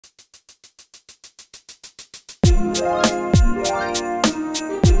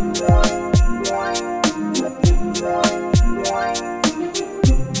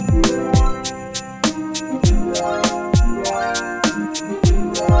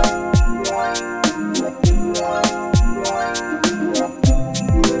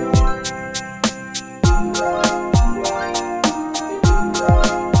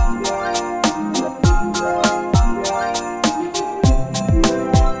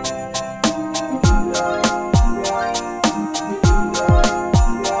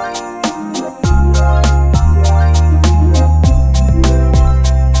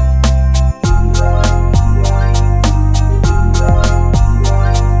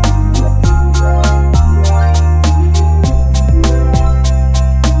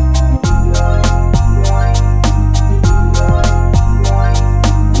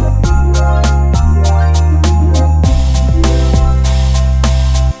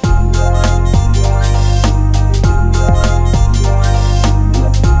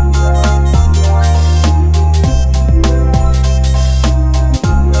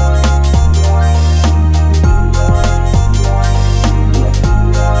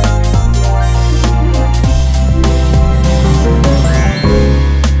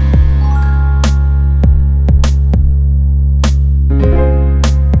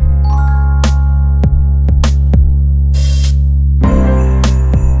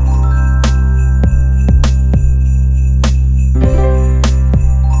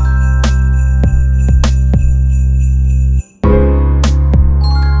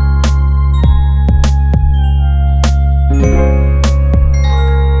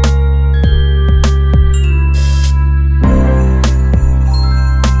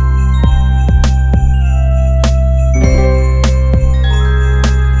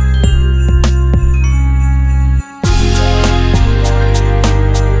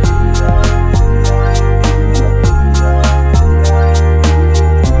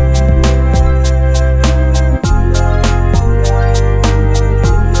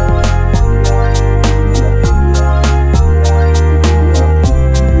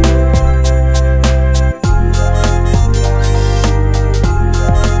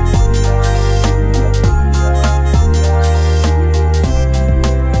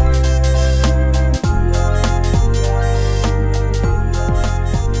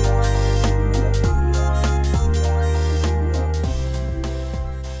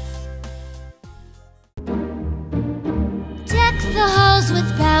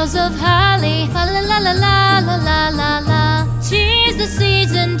boughs of holly. Fa la la la la la la la la. 'Tis the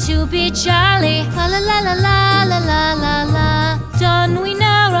season to be jolly. Fa la la la la la la la la. Don we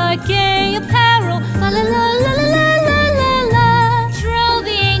now our gay apparel. Fa la la la la la la la la. Troll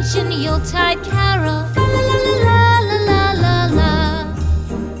the ancient Yuletide carol. Fa la la la la la la la la.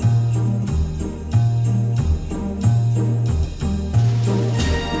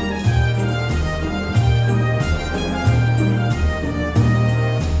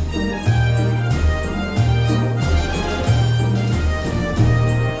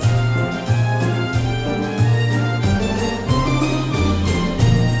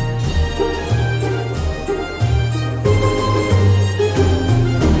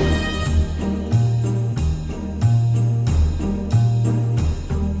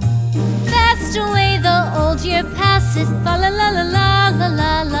 Year passes, fa la la la la la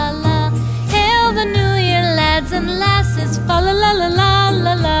la la la. Hail the new year, lads and lasses, fa la la la la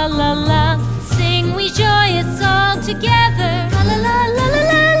la la la la. Sing we joyous all together, fa la la la la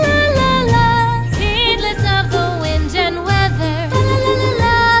la la la la. Heedless of the wind and weather, fa la la la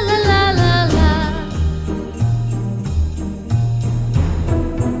la la la la la.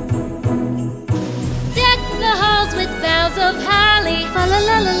 Deck the halls with boughs of holly, fa la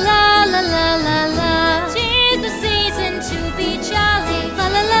la la la la la la la. La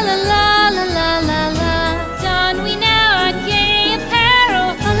la la la la la la. Don we now our gay apparel.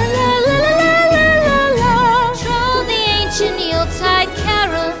 La la la la la la la la. Troll the ancient Yuletide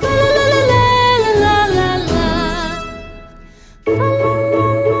carol. La la la la la la la la. La la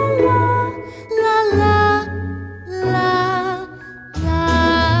la la la la.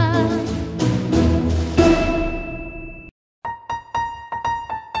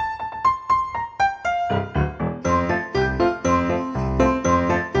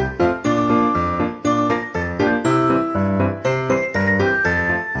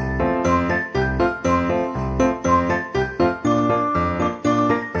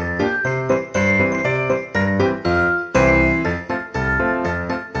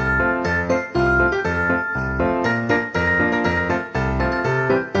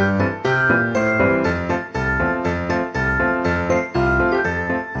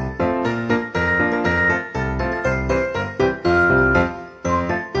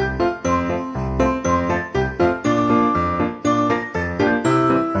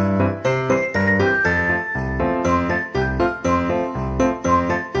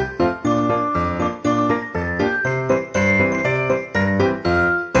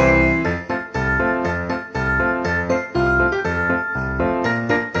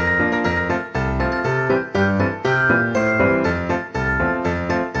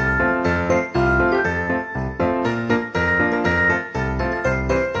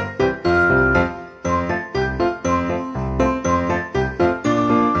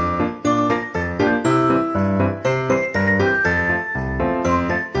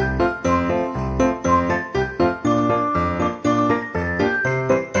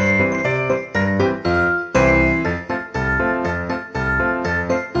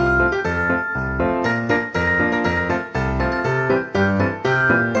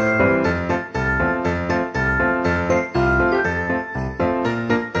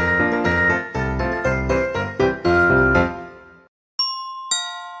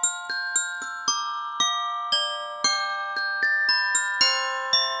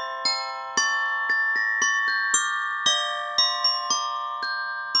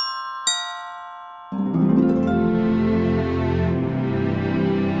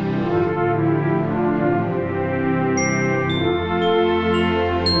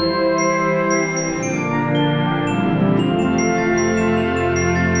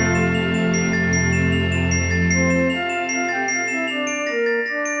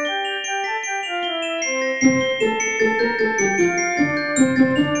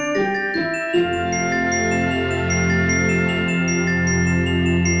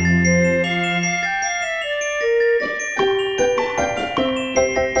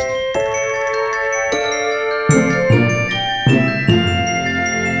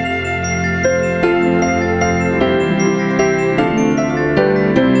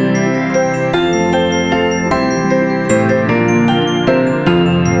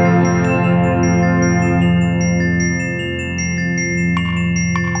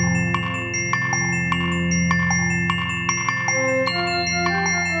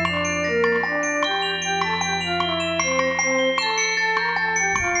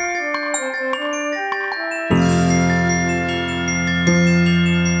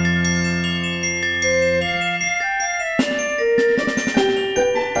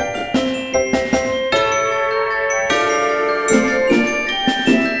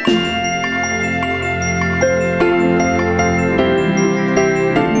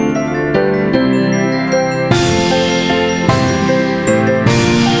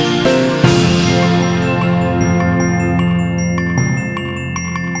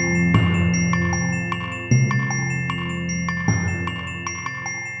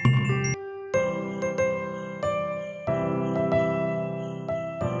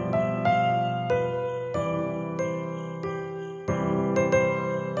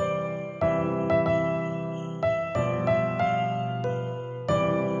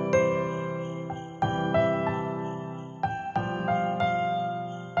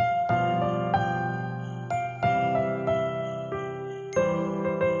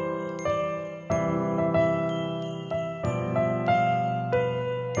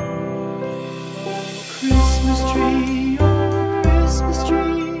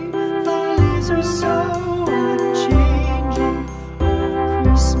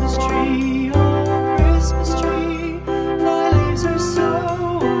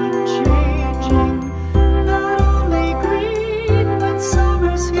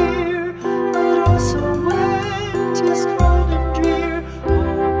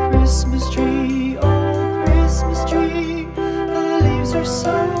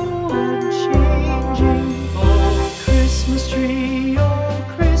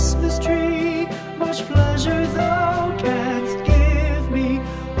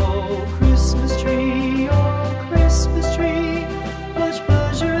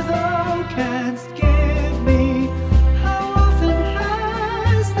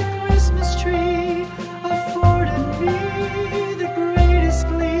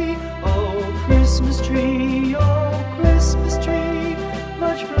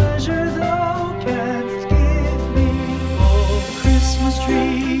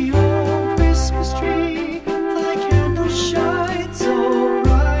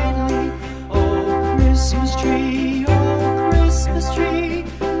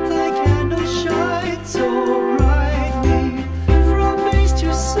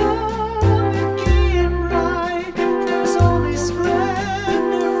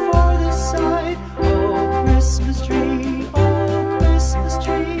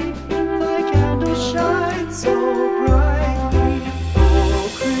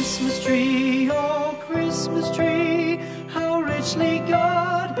 Christmas tree. How richly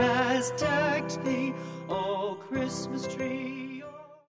God has decked thee, O Christmas tree.